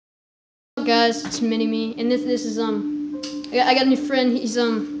Guys, it's Mini-Me, and this is I got a new friend. He's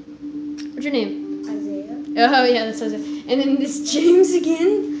what's your name? Isaiah. Oh yeah, that's Isaiah. And then this James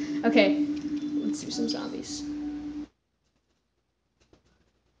again. Okay, let's do some zombies.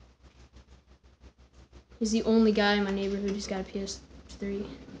 He's the only guy in my neighborhood who's got a PS3.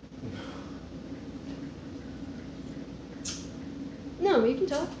 No, you can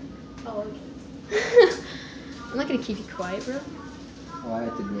talk. Oh, okay. I'm not gonna keep you quiet, bro. Oh, I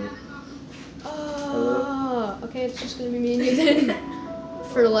had to do it. Oh, okay, it's just gonna be me and you then.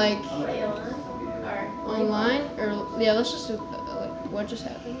 For like online, or yeah, let's just do like what just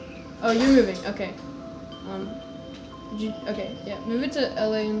happened. Oh, you're moving. Okay. Did you? Okay, yeah. Move it to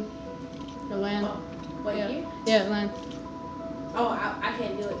LA or land. Oh, what, yeah. here? Yeah, land. Oh, I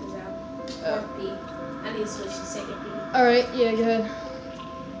can't do it because I'm 4th P. I need to switch to 2nd P. All right. Yeah. Go ahead.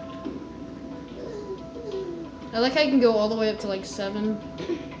 I like how you can go all the way up to like 7.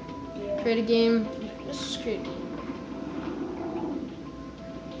 Yeah. Create a game. Let's just create a game.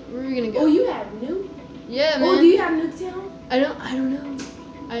 Where are we gonna go? Oh, you have Nuke? Yeah, man. Oh, do you have Nuketown? I don't know.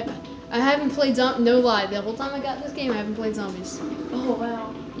 I haven't played no lie. The whole time I got this game, I haven't played zombies. Oh,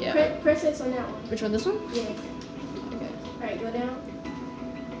 wow. Yeah. Press X on that one. Which one? This one? Yeah. Okay. Alright, go down.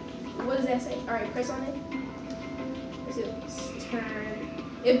 What does that say? Alright, press on it. Press it. Turn.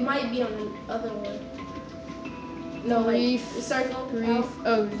 It might be on the other one. No, Grief. like the circle. Grief. Out.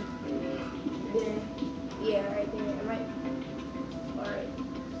 Oh. Yeah, right there. It might. Alright.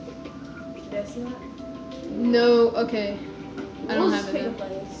 That's not. No. Okay. I don't have it. Pick a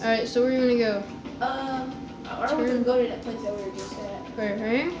place. All right. So where are you gonna go? Or we can go to that place that we were just at.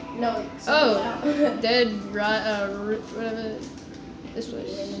 Right? No. Oh. Dead. Whatever. This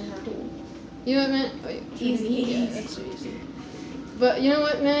place. Yeah. Cool. You know what, man? Wait, Easy. Yeah, that's so easy. But you know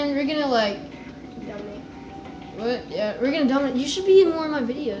what, man? We're gonna like. Dominate. What? Yeah, we're gonna dominate. You should be in more of my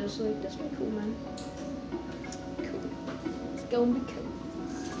videos. Like, that's really cool, man. Cool. It's gonna be cool.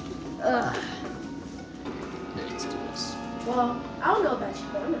 Let's do this. Well, I don't know about you,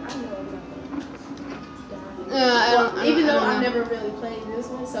 but I know I'm not gonna die. Even though I've never really played this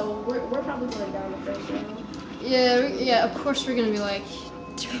one, so we're probably going down the first round. Yeah, of course we're gonna be like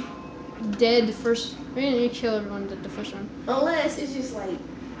dead the first. We're gonna kill everyone the first round. Unless it's just like,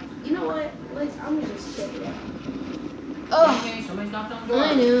 you know what? I'm gonna just check it out. Oh, Okay, somebody's knocked on the door.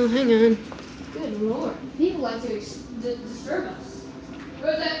 I know. Hang on. Good lord, people like to disturb us.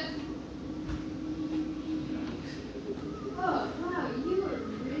 What was that? Oh, wow, you are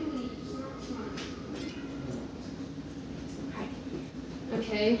really smart.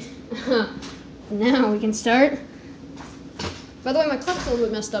 Okay. Now we can start. By the way, my clock's a little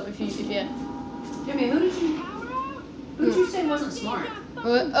bit messed up. If you Jimmy, who'd you say wasn't smart?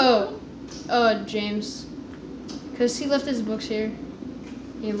 What? James. Cause he left his books here.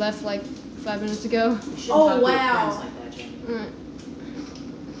 He left like 5 minutes ago. Oh wow. Like that, Jimmy. Alright.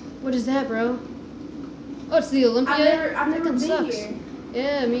 What is that, bro? Oh, it's the Olympia. I've never been sucks. here.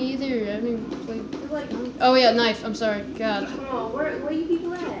 Yeah, me either. I haven't even played. It's like, Oh yeah, knife. I'm sorry. God. come on, where you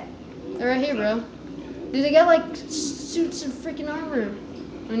people at? They're right here, bro. Dude, they got like suits of freaking armor.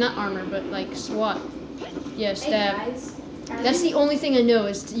 I mean, not armor, but like SWAT. Yeah, stab. Hey guys. That's the only thing I know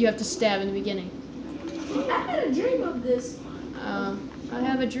is you have to stab in the beginning. I had a dream of this. I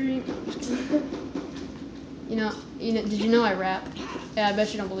have a dream. You know, did you know I rap? Yeah, I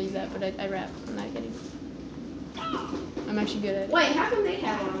bet you don't believe that, but I rap. I'm not kidding. I'm actually good at it. Wait, how come they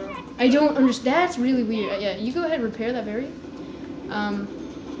have armor? I don't understand. That's really weird. Yeah, you go ahead and repair that berry.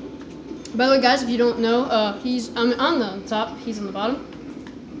 By the way, guys, if you don't know, I'm on the top. He's on the bottom.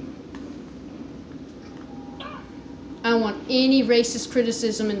 I don't want any racist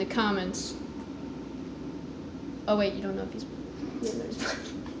criticism in the comments. Oh wait, you don't know if he's. Yeah, no,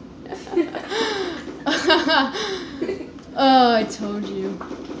 he's Oh, I told you.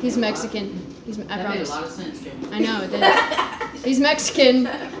 He's Mexican. I That promise. made a lot of sense, Jimmy. I know it did. He's Mexican.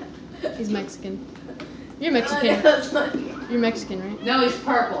 He's Mexican. You're Mexican. You're Mexican, right? No, he's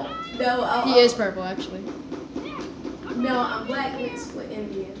purple. No, He is purple, actually. No, I'm black mixed with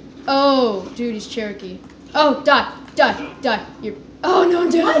Indian. Oh, dude, he's Cherokee. Oh, die. You're. Oh no, I'm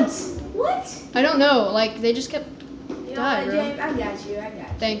dead. What? I don't know. Like they just kept. You Die, know what, bro. James? I got you.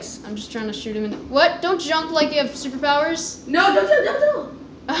 Thanks. I'm just trying to shoot him in. What? Don't jump like you have superpowers. No, don't.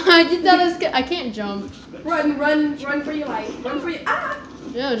 I did that. I can't jump. Run for your life. Run for your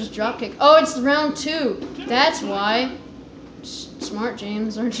No, just drop kick. Oh, it's round 2. That's why. Smart,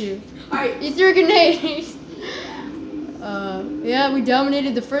 James, aren't you? Alright. You threw a grenade. Yeah, we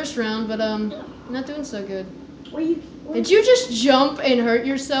dominated the first round, but not doing so good. Did you just jump and hurt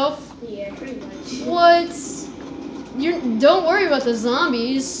yourself? Yeah, pretty much. What? Don't worry about the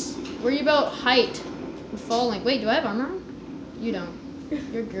zombies. Worry about height and falling. Wait, do I have armor on? You don't.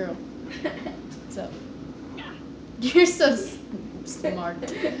 You're a girl. So. You're so smart.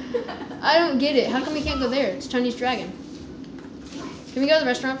 I don't get it. How come we can't go there? It's Chinese dragon. Can we go to the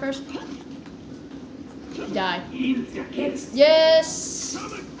restaurant first? Die. Yes!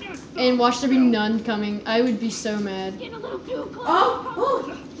 And watch there be none coming. I would be so mad. I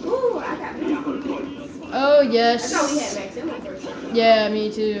got max. Oh, yes. I thought we had max ammo for a second. Yeah,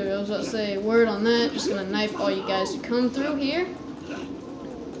 me too. I was about to say, word on that. Just gonna knife all you guys who come through here.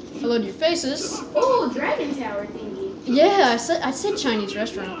 Hello to your faces. Oh, dragon tower thingy. Yeah, I said Chinese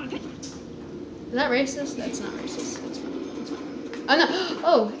restaurant. Is that racist? That's not racist. That's fine. That's fine. Oh, no.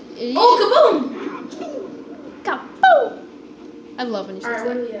 Oh. Oh, kaboom! Kaboom! I love when you say Alright,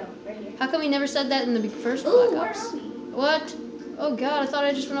 that. where do we go? Right here. How come we never said that in the first Ooh, Black where Ops? are we? What? Oh god, I thought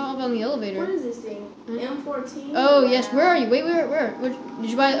I just went up on the elevator. What is this thing? M14? Oh, wow. yes. Where are you? Wait, where? Did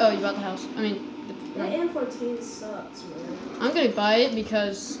you buy it? Oh, you bought the house. I mean, That M14 sucks, man. I'm gonna buy it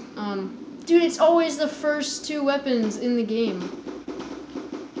because, dude, it's always the first two weapons in the game.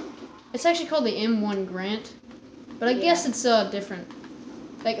 It's actually called the M1 Grant, but I guess it's different.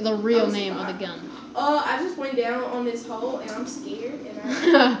 Like the real name of the gun. I just went down on this hole and I'm scared and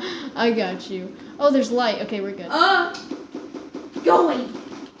I got you. Oh, there's light. Okay, we're good. Go away.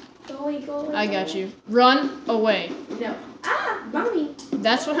 Go away, go away. I got you. Run away. No. Mommy.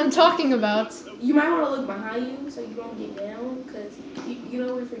 That's what I'm talking about. You might want to look behind you so you don't get down, because you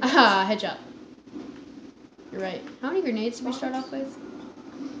know we're forgetting. Aha, headshot. You're right. How many grenades did we start off with?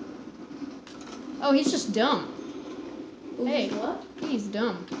 Oh, he's just dumb. Ooh, Hey. What? He's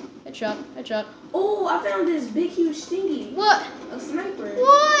dumb. Headshot, headshot. Oh, I found this big, huge stingy. What? A sniper.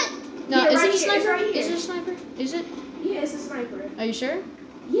 What? No, Yeah, is right it a here, sniper? it's right here. Is it a sniper? Is it? Yeah, it's a sniper. Are you sure?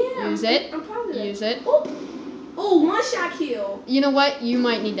 Yeah. Use it. I'm positive. Use it. Oh, one shot kill. You know what? You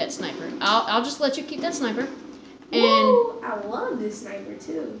might need that sniper. I'll just let you keep that sniper. And Woo, I love this sniper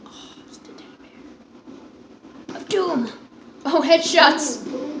too. oh, it's the teddy bear. Of doom. Oh, headshots.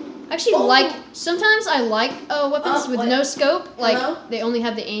 I actually like. Sometimes I like weapons with no scope. Like they only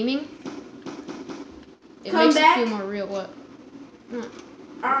have the aiming. It makes it feel more real. What?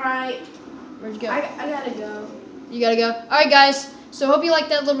 Alright. Where'd you go? I gotta go. You gotta go. Alright, guys. So hope you liked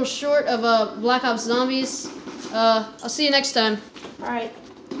that little short of Black Ops Zombies. I'll see you next time. Alright.